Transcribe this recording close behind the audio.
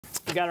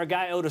We got our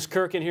guy Otis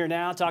Kirk in here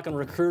now talking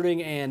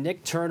recruiting, and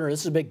Nick Turner.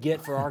 This is a big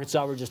get for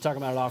Arkansas. We were just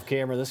talking about it off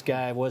camera. This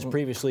guy was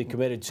previously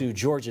committed to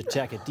Georgia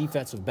Tech, a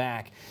defensive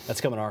back that's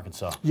coming to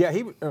Arkansas. Yeah,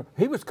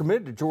 he was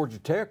committed to Georgia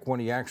Tech when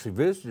he actually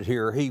visited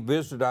here. He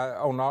visited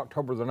on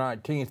October the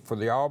 19th for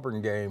the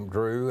Auburn game,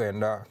 Drew,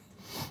 and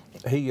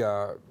he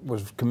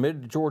was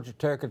committed to Georgia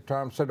Tech at the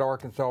time, said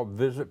Arkansas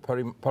visit, put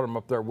him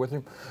up there with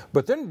him.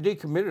 But then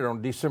decommitted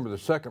on December the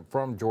 2nd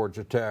from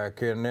Georgia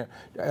Tech. And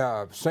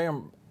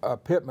Sam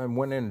Pittman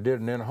went in and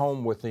did an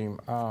in-home with him,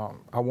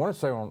 I want to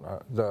say on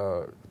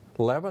the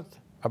 11th,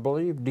 I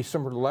believe,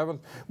 December 11th.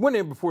 Went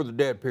in before the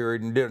dead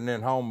period and did an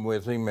in-home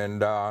with him.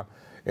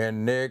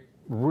 And Nick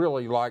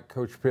really liked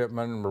Coach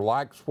Pittman,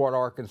 likes what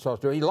Arkansas is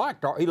doing.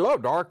 He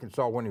loved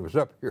Arkansas when he was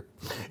up here.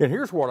 And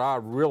here's what I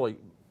really,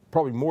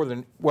 probably more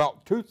than,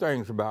 well, two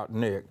things about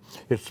Nick.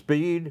 His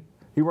speed.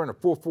 He ran a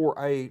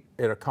 4.48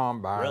 at a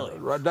combine.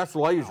 Really? That's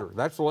laser. Wow.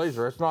 That's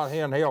laser. That's not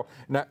handheld.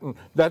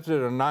 That's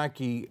at a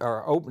Nike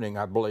opening,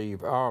 I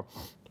believe.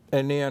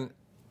 And then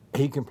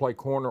he can play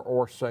corner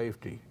or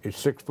safety. He's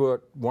 6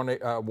 foot,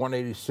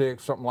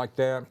 186, something like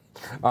that.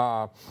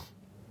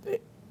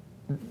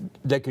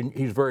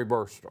 He's very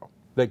versatile.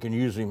 They can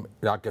use him,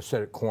 like I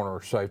said, at corner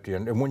or safety.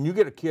 And when you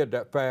get a kid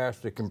that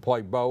fast that can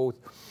play both,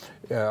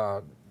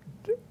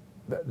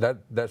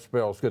 that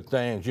spells good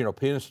things. You know,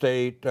 Penn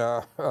State,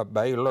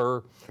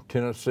 Baylor,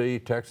 Tennessee,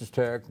 Texas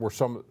Tech were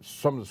some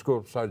of the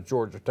schools besides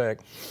Georgia Tech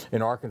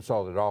and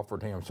Arkansas that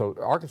offered him. So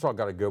Arkansas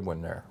got a good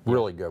one there,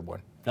 really good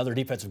one. Another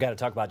defensive guy to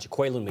talk about,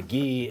 Jaquaylin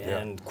McGee,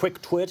 and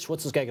quick twitch.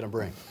 What's this guy going to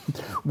bring?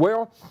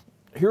 Well,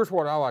 here's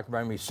what I like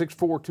about him. He's 6'4",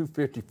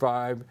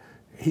 255.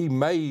 He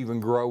may even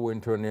grow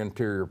into an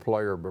interior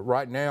player, but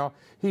right now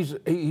he's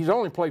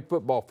only played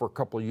football for a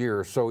couple of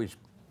years, so he's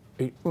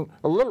a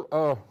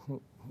little.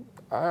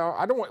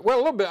 I don't want, well, a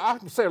little bit. I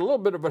can say a little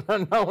bit of an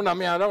unknown. I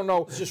mean, I don't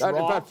know if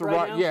that's the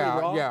right.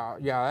 Yeah.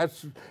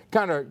 That's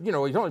kind of, you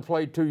know, he's only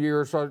played 2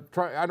 years, so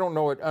I don't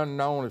know if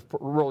unknown is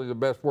really the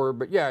best word,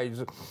 but yeah,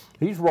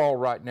 he's raw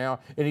right now,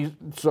 and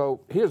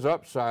so his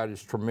upside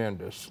is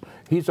tremendous.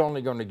 He's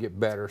only going to get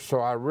better. So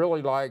I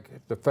really like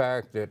the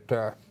fact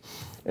that,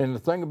 and the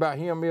thing about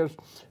him is,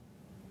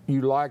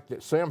 you like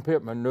that Sam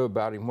Pittman knew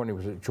about him when he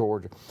was at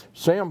Georgia.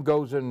 Sam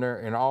goes in there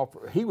and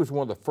he was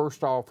one of the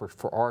first offers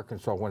for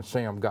Arkansas when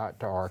Sam got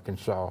to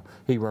Arkansas.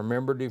 He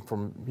remembered him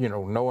from, you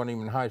know, knowing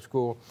him in high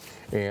school.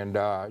 And,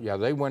 yeah,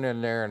 they went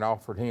in there and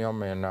offered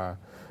him and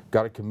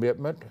got a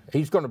commitment.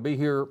 He's going to be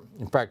here.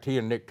 In fact, he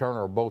and Nick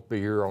Turner will both be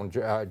here on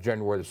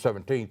January the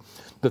 17th.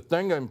 The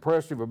thing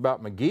impressive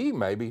about McGee,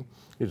 maybe,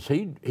 is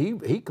he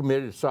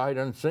committed sight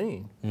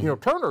unseen. Mm-hmm. You know,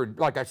 Turner,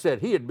 like I said,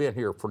 he had been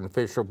here for an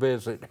official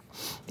visit,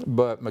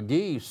 but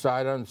McGee,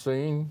 sight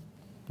unseen,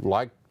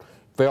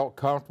 felt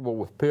comfortable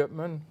with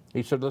Pittman.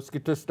 He said, let's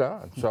get this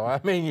done. So,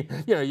 I mean,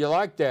 you know, you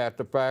like that,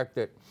 the fact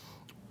that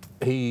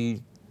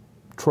he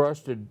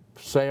trusted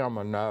Sam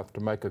enough to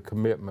make a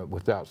commitment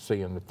without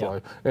seeing the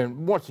play. Yeah.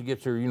 And once he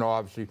gets here, you know,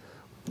 obviously,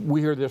 we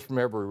hear this from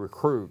every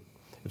recruit.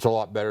 It's a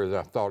lot better than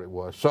I thought it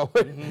was. So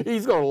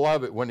he's going to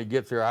love it when he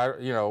gets here.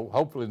 You know,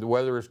 hopefully the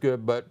weather is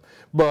good, but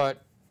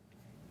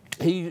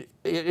it's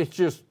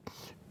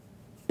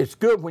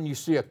good when you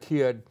see a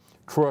kid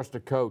trust a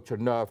coach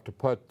enough to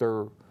put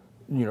their,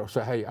 you know,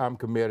 say, hey, I'm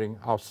committing.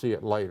 I'll see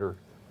it later.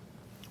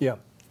 Yeah.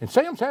 And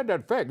Sam's had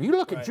that effect. You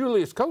look at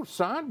Julius Coates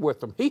signed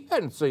with him. He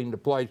hadn't seen the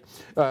place.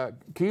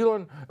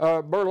 Kellen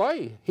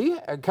Burley, he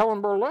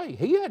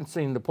hadn't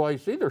seen the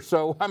place either.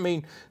 So, I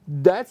mean,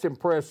 that's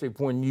impressive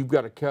when you've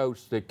got a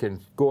coach that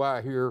can go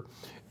out here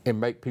and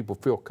make people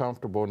feel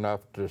comfortable enough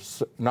to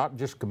not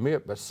just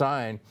commit, but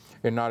sign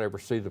and not ever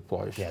see the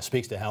place. Yeah,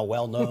 speaks to how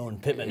well-known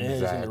Pittman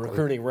is in the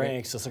recruiting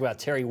ranks. Let's talk about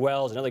Terry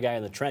Wells, another guy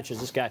in the trenches.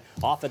 This guy,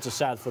 offensive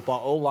side of football,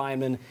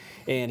 O-lineman,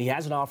 and he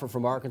has an offer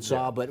from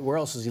Arkansas, but where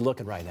else is he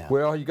looking right now?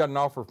 Well, he got an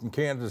offer from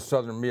Kansas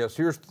Southern Miss.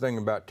 Here's the thing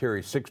about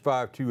Terry.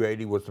 6'5",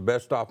 280, was the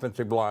best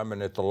offensive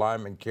lineman at the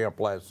lineman camp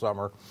last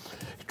summer.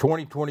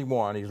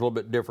 2021, he's a little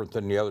bit different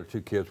than the other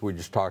two kids we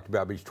just talked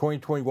about, but he's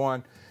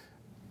 2021.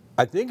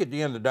 I think at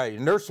the end of the day,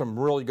 and there's some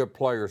really good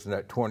players in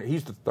that 20.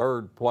 He's the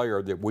third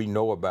player that we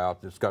know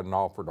about that's got an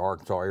offer to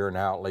Arkansas. Aaron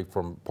Outley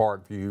from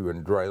Parkview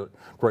and Dre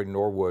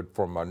Norwood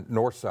from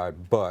North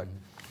Side. But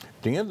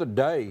at the end of the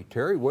day,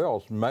 Terry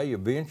Wells may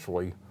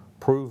eventually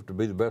prove to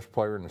be the best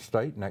player in the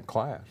state in that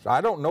class.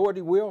 I don't know what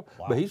he will,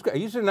 but he's got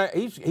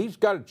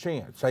a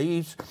chance.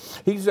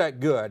 He's that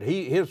good.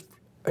 His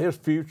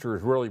future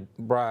is really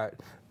bright.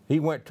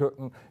 He went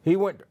to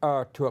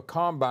a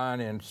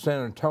combine in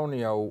San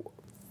Antonio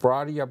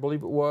Friday, I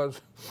believe it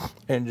was,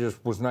 and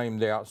just was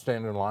named the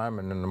outstanding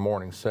lineman in the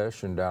morning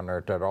session down there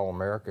at that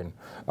All-American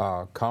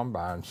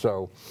combine.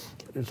 So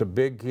it's a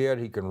big kid.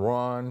 He can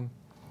run.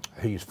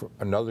 He's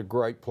another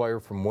great player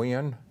from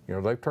Wynn. You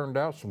know, they've turned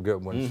out some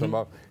good ones. Mm-hmm. Some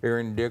of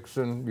Aaron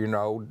Dixon, you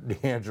know,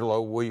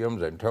 D'Angelo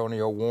Williams,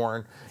 Antonio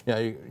Warren.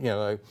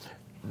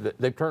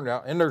 They've turned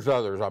out, and there's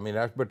others. I mean,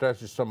 that's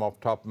just some off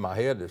the top of my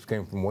head that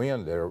came from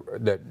Wynn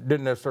that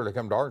didn't necessarily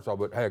come to Arkansas,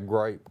 but had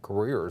great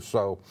careers.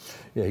 So,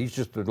 yeah, he's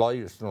just the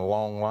latest in a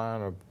long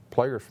line of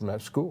players from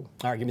that school.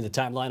 All right, give me the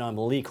timeline on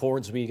Malik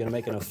Hornsby. Going to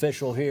make an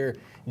official here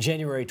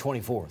January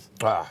 24th.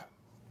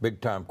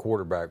 Big-time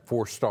quarterback,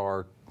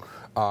 4-star,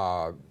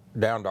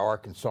 down to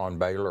Arkansas and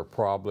Baylor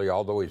probably,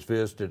 although he's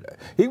visited.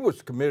 He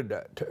was committed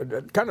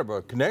to kind of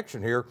a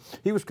connection here.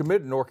 He was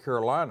committed to North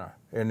Carolina,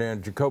 and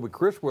then Jacoby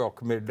Criswell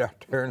committed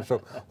out there. And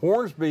so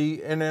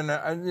Hornsby, and then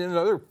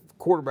another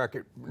quarterback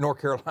at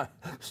North Carolina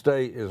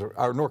State is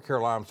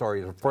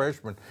a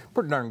freshman,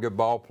 pretty darn good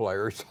ball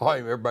player. He saw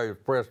him, everybody was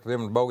impressed with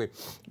him and Bogey.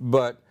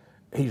 But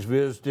he's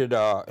visited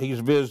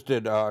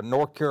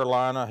North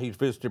Carolina, he's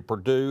visited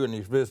Purdue, and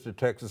he's visited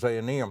Texas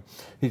A&M.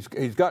 He's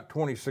got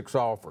 26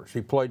 offers. He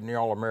played in the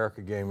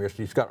All-America game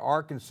yesterday. He's got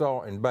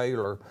Arkansas and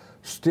Baylor,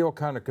 still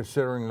kind of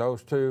considering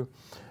those two.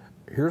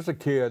 Here's a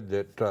kid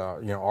that,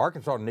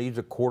 Arkansas needs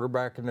a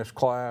quarterback in this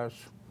class.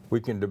 We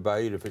can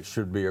debate if it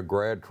should be a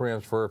grad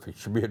transfer, if it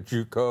should be a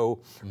JUCO,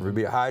 if it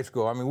be a high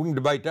school. I mean, we can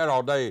debate that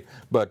all day,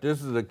 but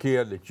this is a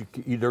kid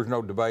that there's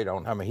no debate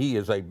on. I mean, he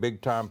is a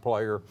big-time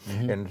player,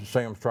 and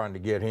Sam's trying to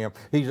get him.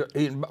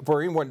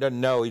 For anyone that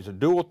doesn't know, he's a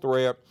dual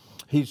threat.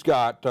 He's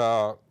got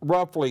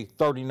roughly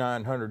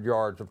 3,900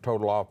 yards of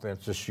total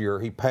offense this year.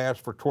 He passed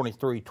for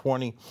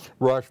 2,320,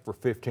 rushed for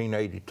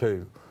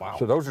 1,582. Wow.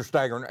 So those are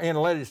staggering. And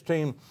led his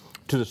team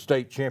to the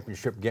state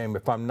championship game,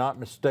 if I'm not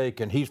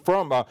mistaken. He's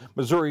from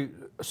Missouri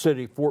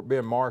City, Fort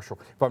Bend Marshall.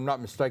 If I'm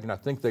not mistaken, I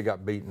think they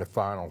got beat in the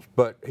finals.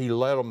 But he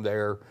led them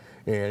there,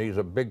 and he's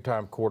a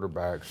big-time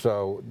quarterback.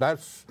 So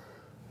that's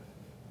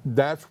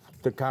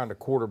the kind of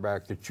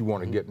quarterback that you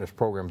want to get in this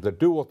program, the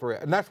dual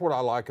threat. And that's what I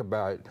like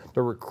about it.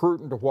 They're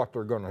recruiting to what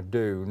they're going to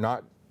do,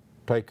 not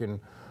taking,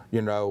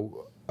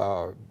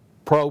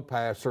 pro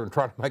passer and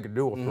trying to make a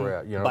dual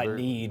threat. By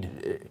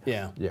need.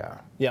 Yeah. Yeah.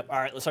 Yep. All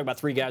right, let's talk about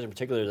 3 guys in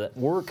particular that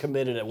were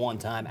committed at one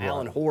time. Right.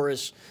 Alan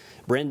Horace,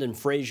 Brendan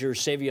Frazier,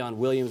 Savion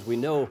Williams. We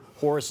know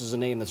Horace is a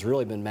name that's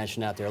really been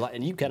mentioned out there a lot,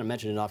 and you kind of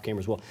mentioned it off camera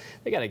as well.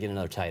 They got to get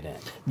another tight end.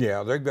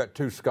 Yeah, they've got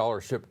 2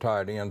 scholarship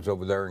tight ends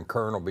over there, and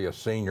Kern will be a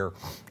senior,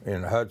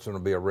 and Hudson will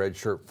be a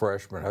redshirt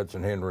freshman,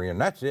 Hudson Henry, and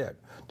that's it.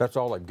 That's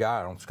all they've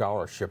got on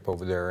scholarship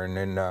over there. And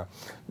then,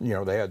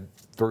 they had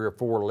 3 or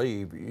 4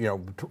 leave,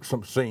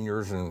 some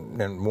seniors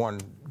and 1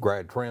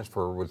 grad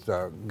transfer with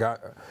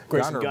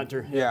Grayson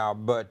Gunter. Yeah,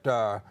 but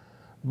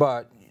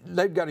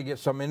they've got to get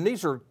some. And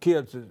these are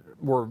kids that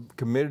were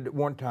committed at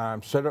one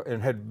time, set up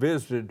and had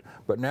visited,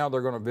 but now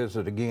they're going to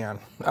visit again.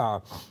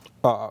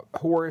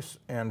 Horace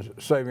and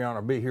Savion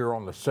will be here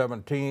on the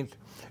 17th,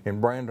 and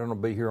Brandon will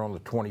be here on the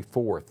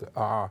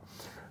 24th.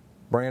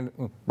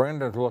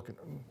 Brandon's looking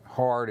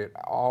hard at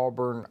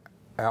Auburn,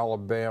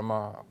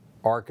 Alabama,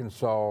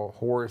 Arkansas.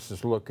 Horace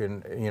is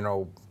looking,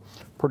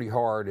 pretty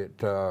hard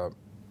at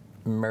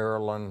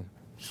Maryland,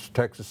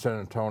 Texas, San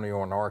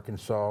Antonio, and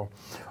Arkansas.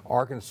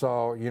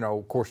 Arkansas,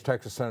 of course,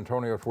 Texas, San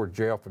Antonio is where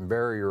Jeff and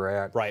Barry are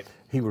at. Right.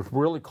 He was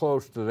really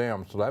close to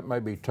them, so that may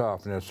be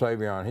tough. And then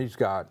Savion, he's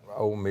got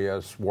Ole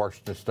Miss,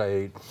 Washington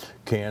State,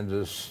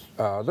 Kansas.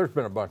 There's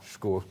been a bunch of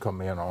schools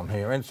come in on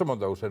him, and some of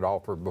those had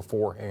offered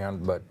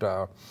beforehand,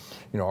 but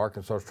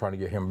Arkansas is trying to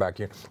get him back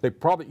in. You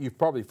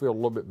probably feel a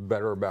little bit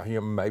better about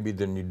him maybe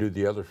than you do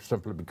the others,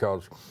 simply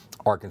because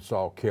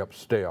Arkansas kept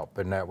step,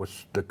 and that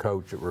was the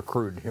coach that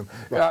recruited him.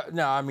 Right.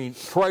 Now, I mean,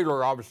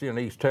 Traylor obviously in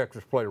East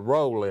Texas played a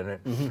role in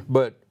it,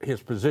 but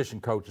his position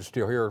coach is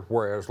still here,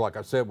 whereas, like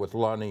I said, with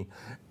Lunny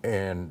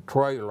and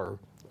Traylor,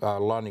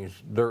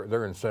 Lunny's,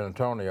 they're in San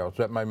Antonio,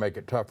 so that may make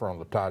it tougher on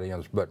the tight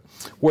ends. But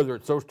whether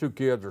it's those 2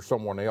 kids or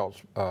someone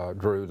else,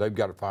 Drew, they've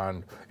got to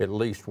find at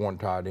least 1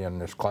 tight end in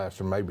this class,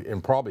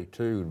 and probably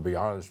 2, to be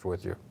honest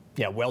with you.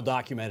 Yeah, well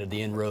documented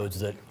the inroads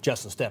that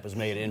Justin Stepp has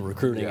made in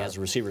recruiting as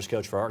a receivers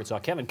coach for Arkansas.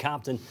 Kevin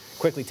Compton,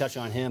 quickly touch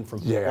on him from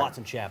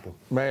Watson Chapel.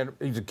 Man,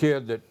 he's a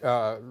kid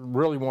that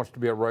really wants to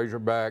be a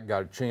Razorback,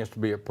 got a chance to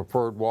be a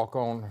preferred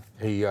walk-on.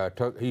 He's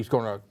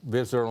going to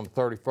visit on the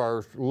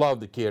 31st. Love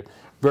the kid.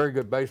 Very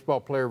good baseball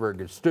player, very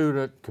good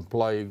student, can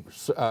play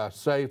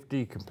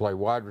safety, can play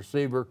wide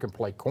receiver, can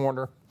play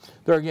corner.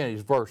 There again,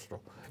 he's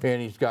versatile.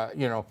 And he's got,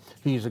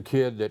 he's a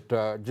kid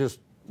that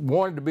just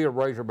wanted to be a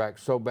Razorback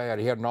so bad.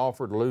 He had an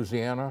offer to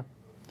Louisiana.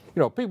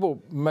 People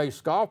may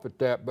scoff at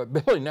that, but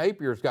Billy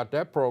Napier's got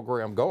that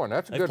program going.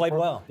 That's a good. They played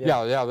well.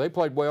 Yeah, they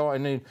played well.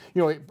 And then,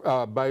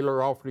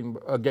 Baylor offered him,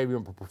 gave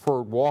him a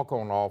preferred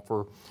walk-on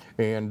offer,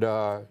 and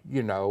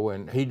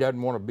and he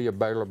doesn't want to be a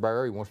Baylor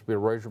Bear. He wants to be a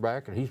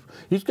Razorback, and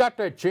he's got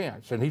that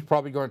chance, and he's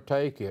probably going to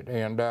take it.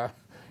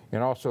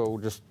 And also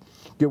just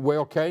get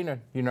Will Kanan.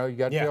 You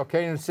got Will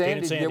Kanan and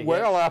Sandy to get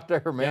Will out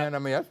there, man. I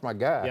mean, that's my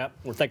guy. Yep,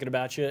 we're thinking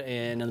about you.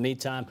 And in the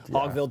meantime,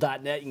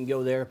 hogville.net, you can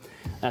go there.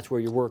 That's where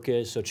your work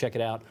is, so check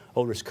it out.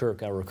 Otis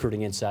Kirk, our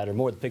recruiting insider.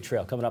 More of the Pig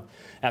Trail coming up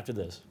after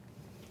this.